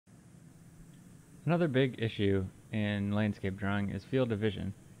Another big issue in landscape drawing is field of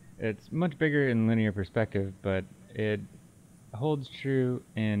vision. It's much bigger in linear perspective, but it holds true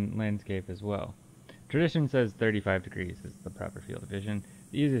in landscape as well. Tradition says 35 degrees is the proper field of vision.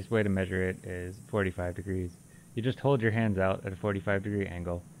 The easiest way to measure it is 45 degrees. You just hold your hands out at a 45-degree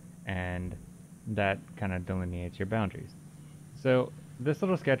angle, and that kind of delineates your boundaries. So this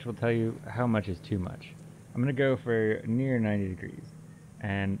little sketch will tell you how much is too much. I'm going to go for near 90 degrees,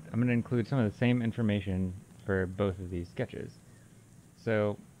 and I'm going to include some of the same information for both of these sketches.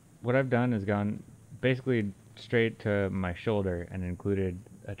 So what I've done is gone basically straight to my shoulder and included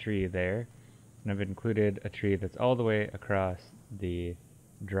a tree there, and I've included a tree that's all the way across the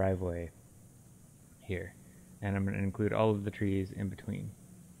driveway here, and I'm going to include all of the trees in between.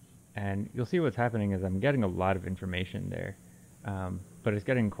 And you'll see what's happening is I'm getting a lot of information there, but it's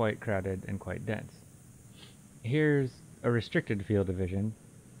getting quite crowded and quite dense. Here's a restricted field of vision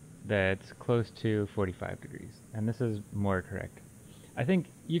that's close to 45 degrees, and this is more correct. I think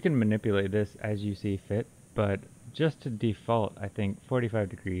you can manipulate this as you see fit, but just to default, I think 45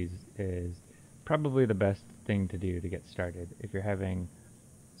 degrees is probably the best thing to do to get started if you're having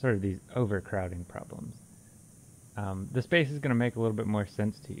sort of these overcrowding problems. The space is going to make a little bit more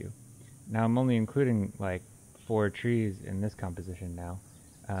sense to you. Now I'm only including like 4 trees in this composition now,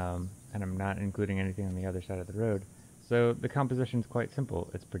 and I'm not including anything on the other side of the road. So the composition is quite simple.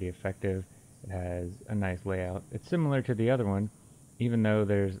 It's pretty effective. It has a nice layout. It's similar to the other one, even though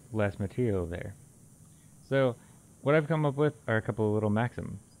there's less material there. So what I've come up with are a couple of little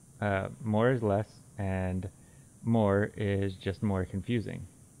maxims. More is less, and more is just more confusing.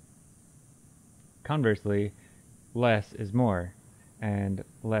 Conversely, less is more, and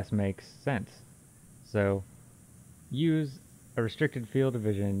less makes sense. So use a restricted field of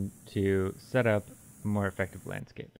vision to set up a more effective landscape.